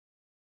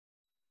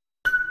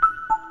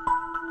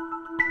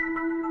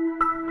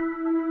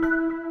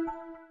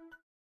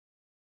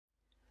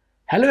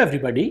Hello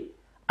everybody,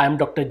 I am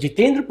Dr.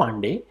 Jeetendra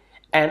Pande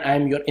and I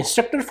am your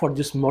instructor for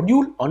this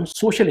module on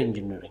social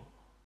engineering.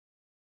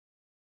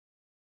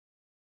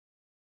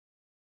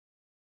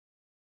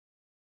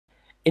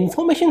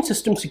 Information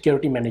system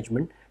security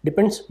management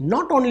depends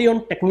not only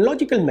on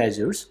technological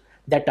measures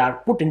that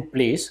are put in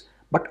place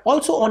but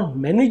also on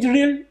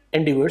managerial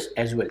endeavors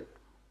as well.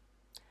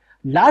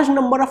 Large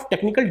number of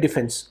technical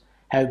defense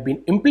have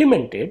been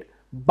implemented,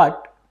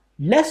 but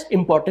less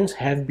importance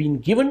have been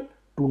given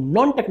to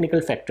non-technical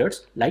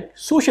factors like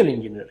social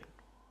engineering.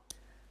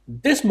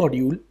 This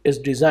module is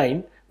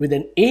designed with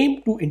an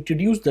aim to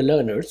introduce the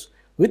learners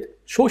with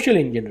social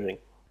engineering.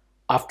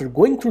 After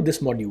going through this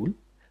module,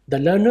 the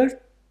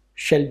learner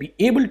shall be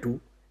able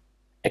to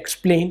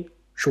explain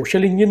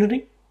social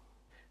engineering,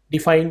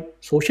 define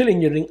social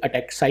engineering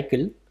attack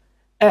cycle,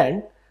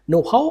 and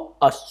know how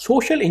a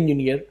social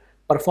engineer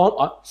perform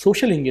a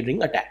social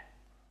engineering attack.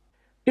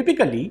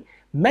 Typically,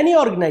 many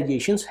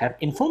organizations have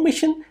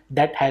information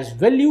that has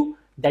value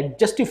that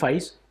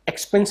justifies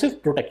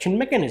expensive protection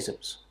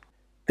mechanisms.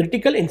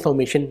 Critical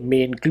information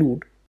may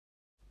include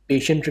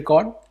patient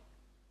record,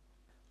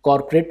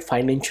 corporate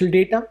financial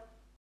data,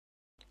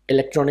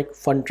 electronic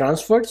fund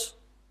transfers,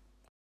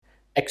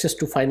 access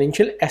to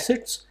financial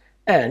assets,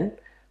 and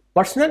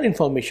personal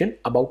information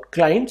about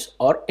clients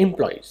or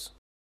employees.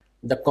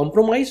 The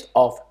compromise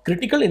of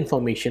critical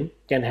information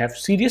can have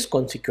serious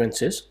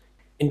consequences,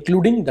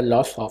 including the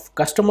loss of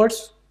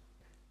customers,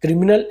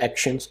 criminal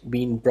actions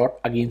being brought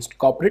against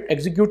corporate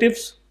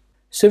executives,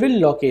 civil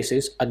law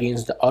cases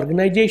against the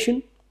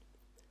organization,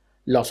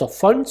 loss of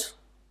funds,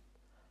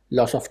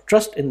 loss of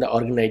trust in the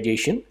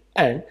organization,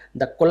 and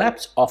the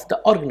collapse of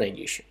the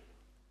organization.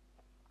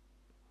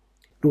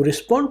 To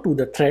respond to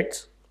the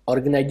threats,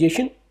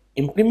 organization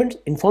implements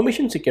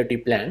information security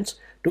plans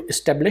to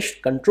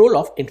establish control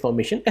of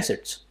information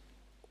assets.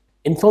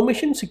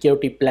 Information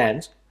security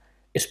plans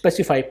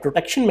specify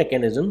protection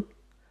mechanisms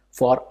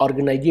for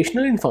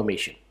organizational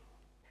information.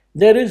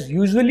 There is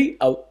usually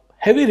a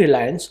heavy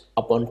reliance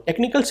upon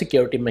technical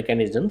security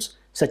mechanisms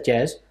such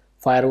as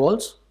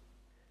firewalls,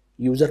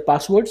 user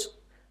passwords,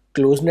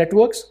 closed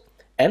networks,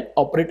 and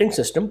operating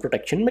system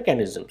protection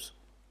mechanisms.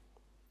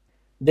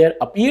 There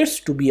appears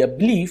to be a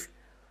belief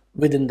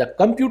within the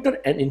computer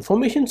and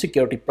information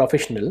security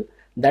professional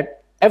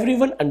that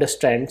everyone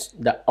understands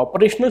the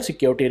operational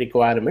security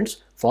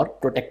requirements for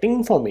protecting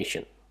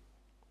information.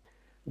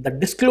 The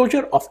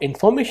disclosure of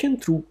information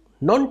through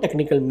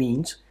non-technical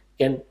means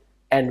can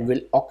and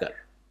will occur.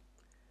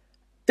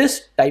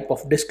 This type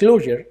of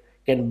disclosure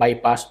can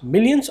bypass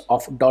millions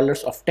of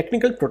dollars of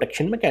technical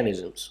protection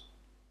mechanisms.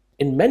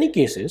 In many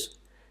cases,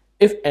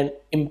 if an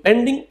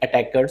impending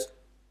attackers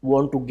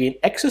want to gain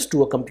access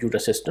to a computer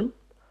system,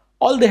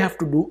 all they have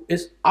to do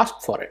is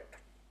ask for it.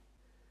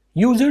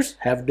 Users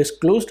have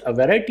disclosed a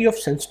variety of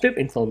sensitive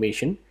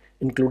information,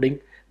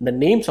 including the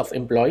names of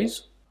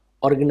employees,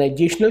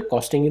 organizational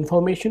costing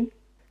information,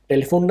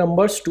 telephone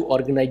numbers to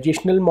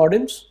organizational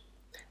modems,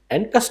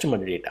 and customer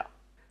data.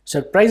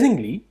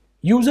 Surprisingly,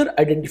 user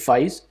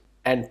identifiers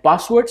and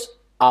passwords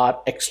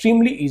are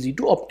extremely easy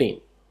to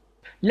obtain.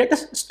 Let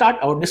us start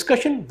our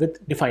discussion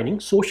with defining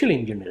social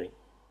engineering.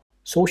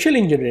 Social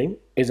engineering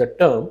is a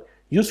term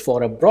used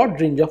for a broad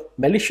range of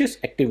malicious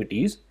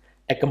activities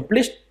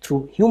accomplished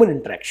through human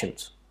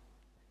interactions.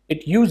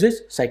 It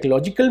uses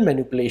psychological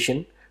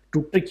manipulation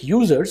to trick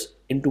users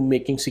into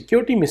making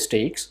security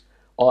mistakes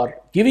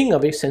or giving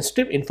away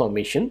sensitive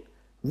information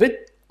with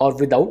or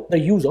without the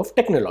use of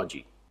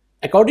technology.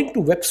 According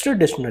to Webster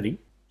Dictionary,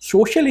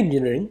 social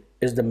engineering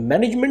is the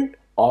management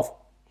of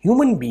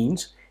human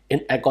beings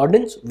in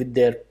accordance with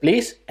their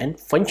place and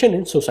function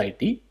in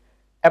society,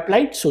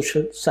 applied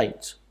social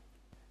science.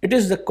 It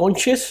is the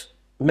conscious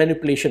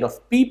manipulation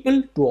of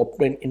people to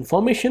obtain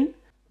information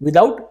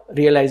without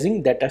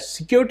realizing that a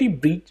security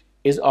breach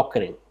is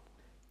occurring.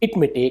 It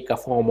may take a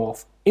form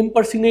of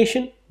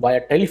impersonation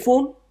via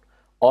telephone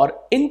or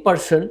in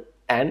person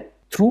and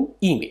through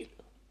email.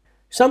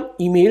 Some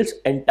emails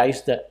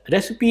entice the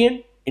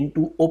recipient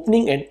into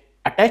opening an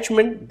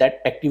attachment that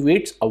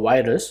activates a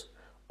virus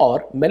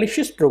or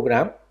malicious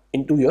program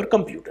into your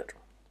computer.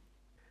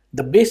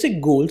 The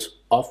basic goals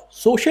of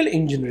social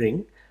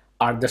engineering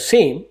are the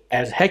same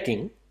as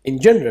hacking in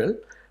general: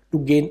 to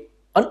gain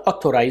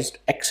unauthorized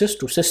access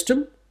to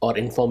system or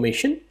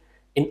information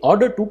in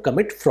order to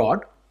commit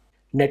fraud,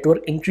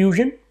 network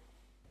intrusion,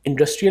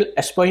 industrial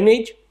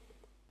espionage,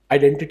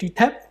 identity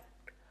theft,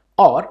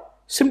 or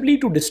simply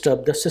to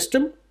disturb the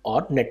system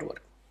or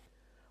network.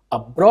 A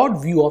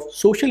broad view of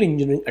social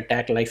engineering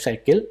attack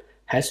lifecycle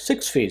has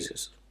 6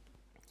 phases.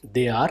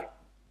 They are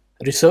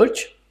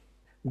research,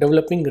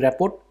 developing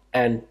rapport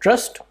and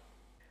trust,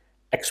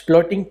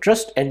 exploiting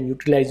trust and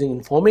utilizing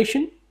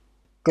information,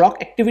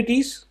 clock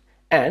activities,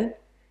 and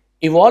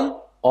evolve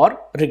or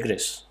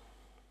regress.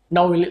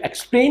 Now we will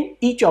explain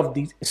each of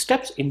these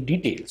steps in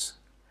details.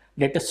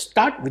 Let us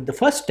start with the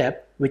first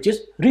step, which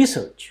is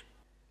research.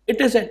 It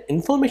is an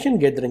information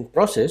gathering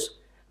process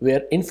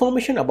where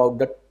information about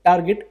the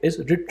target is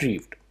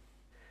retrieved.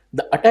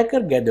 The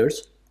attacker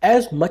gathers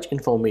as much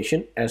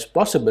information as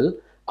possible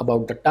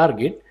about the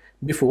target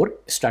before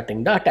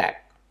starting the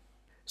attack.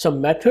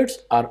 Some methods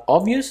are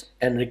obvious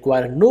and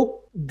require no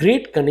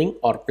great cunning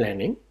or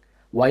planning,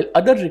 while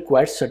others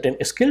require certain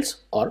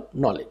skills or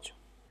knowledge.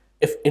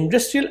 If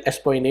industrial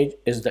espionage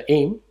is the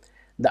aim,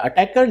 the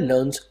attacker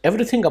learns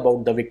everything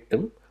about the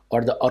victim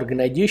or the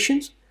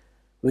organizations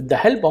with the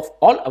help of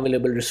all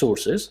available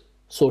resources,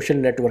 social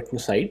networking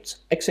sites,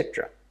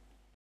 etc.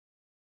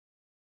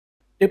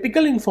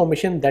 Typical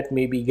information that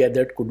may be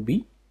gathered could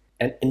be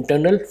an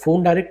internal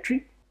phone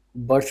directory,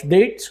 birth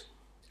dates,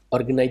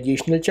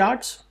 organizational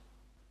charts,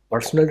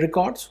 personal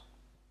records,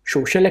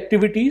 social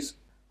activities,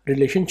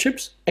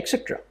 relationships,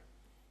 etc.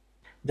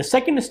 The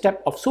second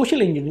step of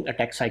social engineering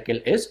attack cycle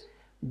is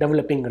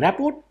developing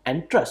rapport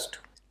and trust.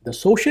 The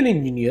social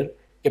engineer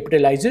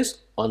capitalizes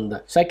on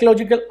the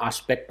psychological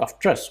aspect of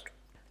trust.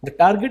 The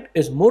target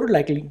is more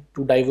likely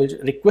to divulge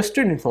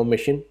requested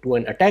information to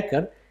an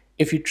attacker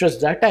if he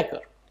trusts the attacker.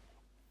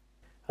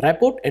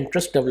 Rapport and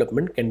trust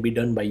development can be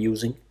done by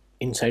using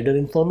insider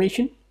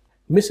information,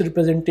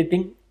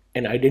 misrepresenting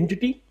an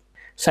identity,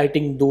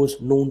 citing those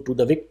known to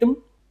the victim,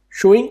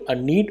 showing a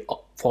need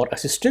for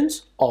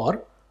assistance,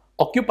 or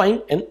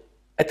occupying an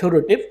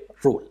authoritative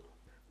role.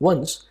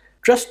 Once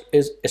trust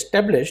is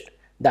established,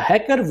 the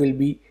hacker will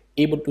be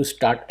able to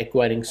start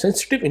acquiring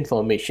sensitive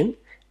information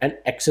and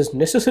access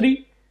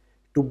necessary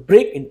to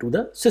break into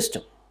the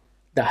system.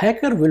 The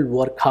hacker will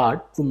work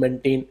hard to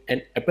maintain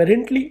an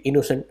apparently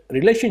innocent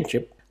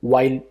relationship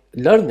while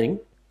learning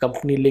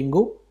company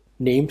lingo,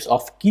 names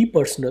of key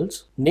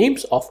personals,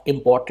 names of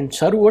important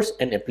servers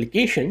and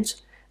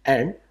applications,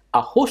 and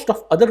a host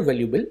of other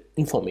valuable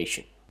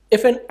information.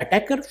 If an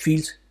attacker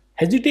feels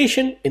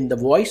hesitation in the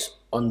voice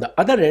on the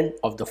other end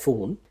of the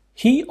phone,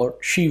 he or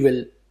she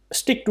will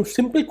stick to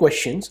simple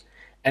questions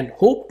and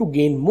hope to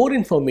gain more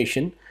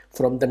information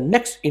from the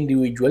next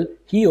individual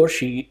he or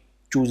she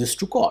chooses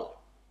to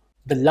call.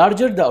 The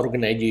larger the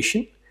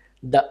organization,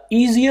 the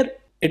easier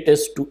it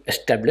is to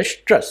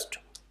establish trust.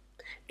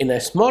 In a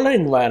smaller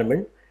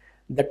environment,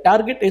 the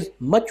target is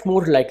much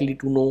more likely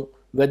to know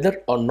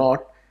whether or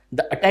not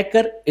the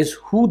attacker is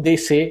who they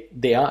say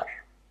they are.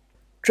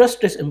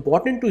 Trust is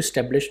important to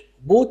establish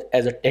both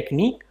as a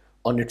technique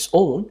on its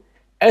own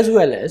as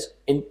well as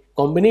in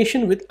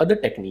combination with other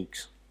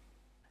techniques.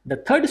 The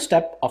third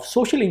step of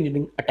social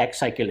engineering attack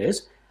cycle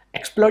is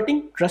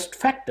exploiting trust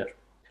factor.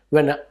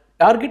 When a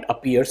target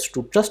appears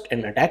to trust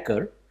an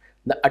attacker,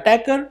 the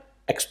attacker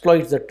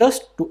exploits the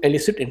trust to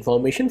elicit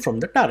information from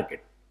the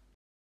target.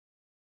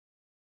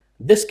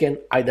 This can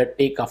either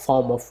take a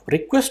form of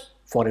request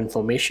for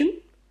information,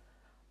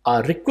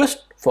 a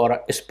request for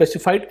a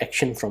specified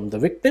action from the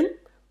victim,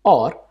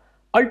 or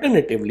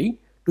alternatively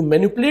to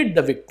manipulate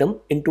the victim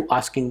into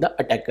asking the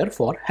attacker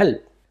for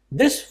help.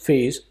 This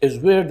phase is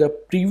where the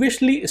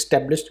previously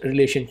established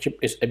relationship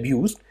is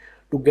abused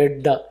to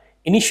get the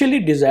initially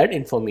desired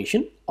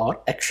information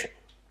or action.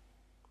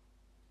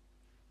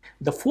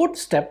 The fourth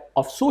step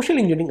of social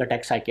engineering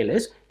attack cycle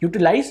is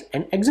utilize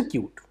and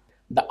execute.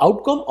 The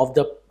outcome of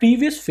the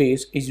previous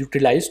phase is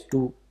utilized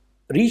to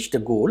reach the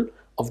goal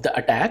of the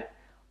attack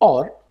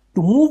or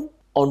to move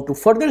on to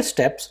further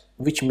steps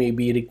which may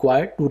be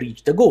required to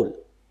reach the goal.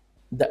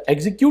 The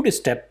execute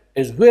step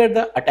is where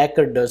the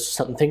attacker does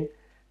something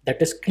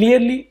that is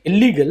clearly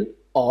illegal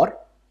or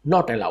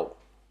not allowed.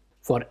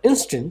 For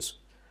instance,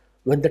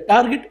 when the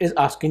target is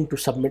asking to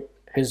submit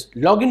his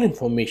login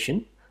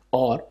information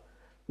or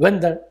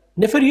when the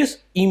nefarious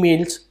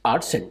emails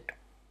are sent.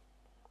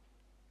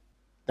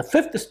 The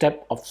fifth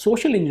step of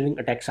social engineering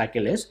attack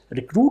cycle is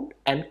recruit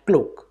and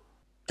cloak.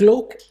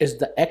 Cloak is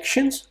the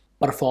actions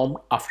performed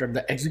after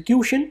the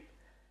execution,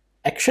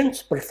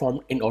 actions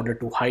performed in order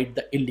to hide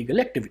the illegal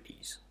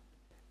activities.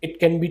 It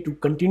can be to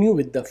continue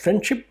with the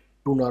friendship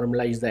to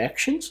normalize the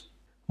actions,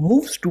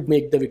 moves to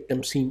make the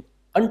victim seem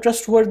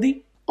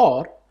untrustworthy,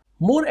 or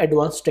more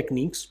advanced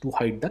techniques to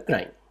hide the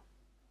crime.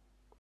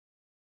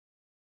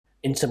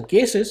 In some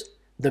cases,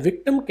 the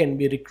victim can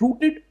be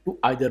recruited to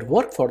either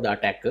work for the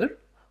attacker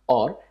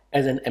or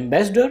as an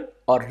ambassador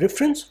or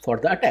reference for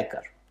the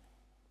attacker.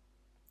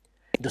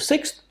 The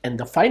sixth and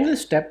the final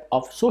step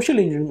of social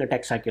engineering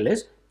attack cycle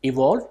is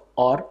evolve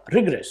or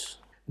regress.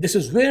 This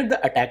is where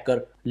the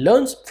attacker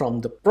learns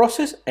from the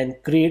process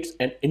and creates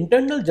an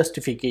internal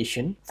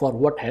justification for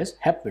what has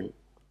happened.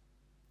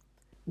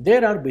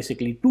 There are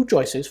basically two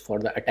choices for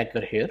the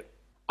attacker here.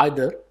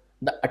 Either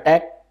the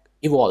attack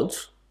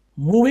evolves,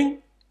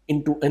 moving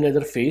into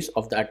another phase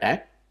of the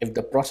attack if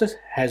the process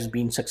has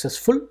been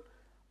successful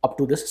up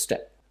to this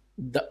step.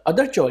 The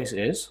other choice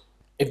is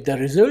if the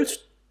results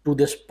to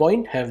this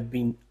point have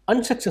been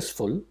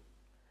unsuccessful,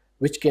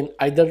 which can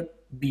either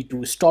be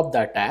to stop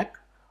the attack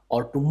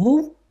or to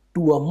move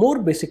to a more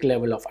basic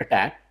level of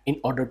attack in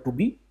order to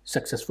be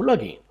successful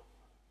again.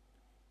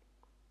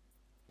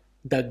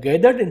 The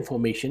gathered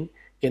information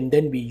can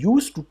then be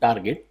used to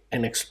target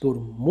and explore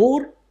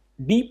more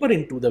deeper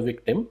into the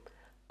victim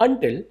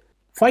until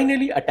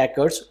finally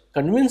attackers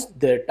convince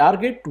their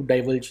target to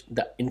divulge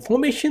the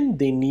information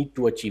they need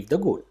to achieve the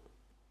goal.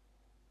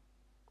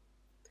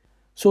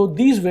 So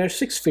these were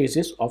 6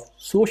 phases of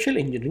social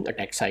engineering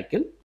attack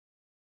cycle.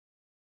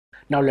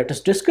 Now let us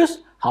discuss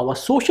how a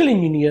social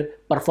engineer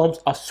performs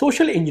a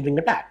social engineering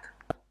attack.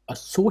 A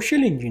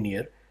social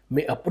engineer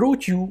may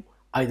approach you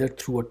either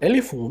through a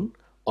telephone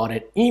or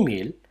an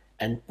email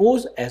and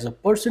pose as a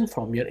person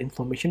from your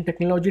information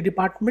technology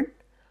department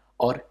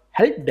or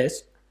help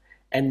desk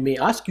and may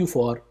ask you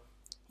for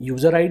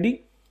user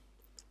ID,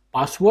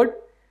 password,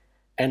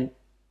 and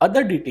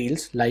other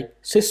details like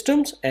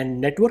systems and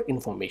network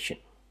information.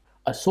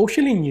 A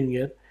social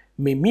engineer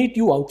may meet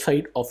you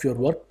outside of your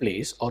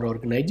workplace or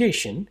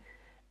organization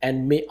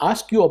and may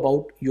ask you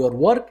about your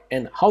work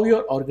and how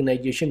your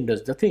organization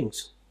does the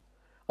things.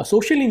 A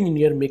social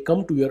engineer may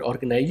come to your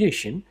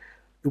organization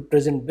to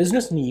present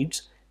business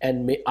needs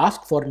and may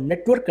ask for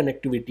network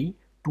connectivity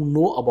to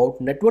know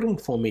about network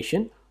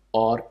information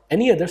or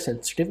any other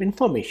sensitive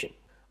information.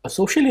 A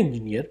social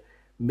engineer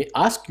may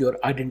ask your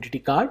identity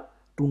card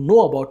to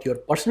know about your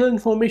personal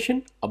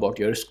information, about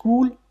your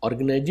school,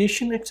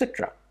 organization,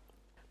 etc.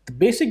 The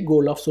basic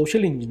goal of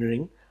social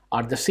engineering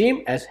are the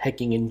same as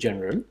hacking in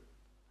general: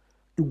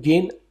 to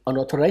gain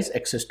unauthorized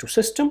access to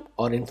system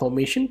or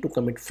information, to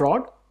commit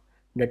fraud,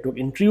 network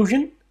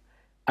intrusion,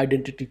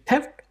 identity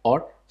theft,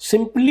 or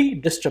simply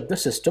disrupt the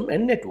system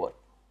and network.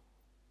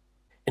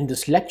 In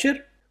this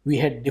lecture, we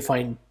had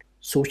defined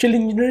social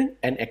engineering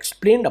and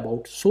explained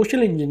about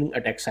social engineering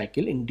attack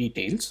cycle in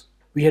details.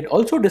 We had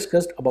also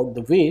discussed about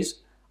the ways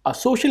a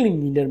social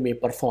engineer may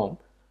perform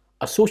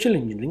a social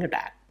engineering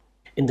attack.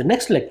 In the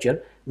next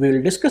lecture, we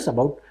will discuss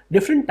about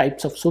different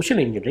types of social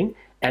engineering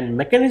and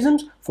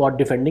mechanisms for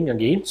defending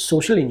against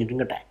social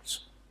engineering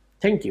attacks.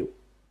 Thank you.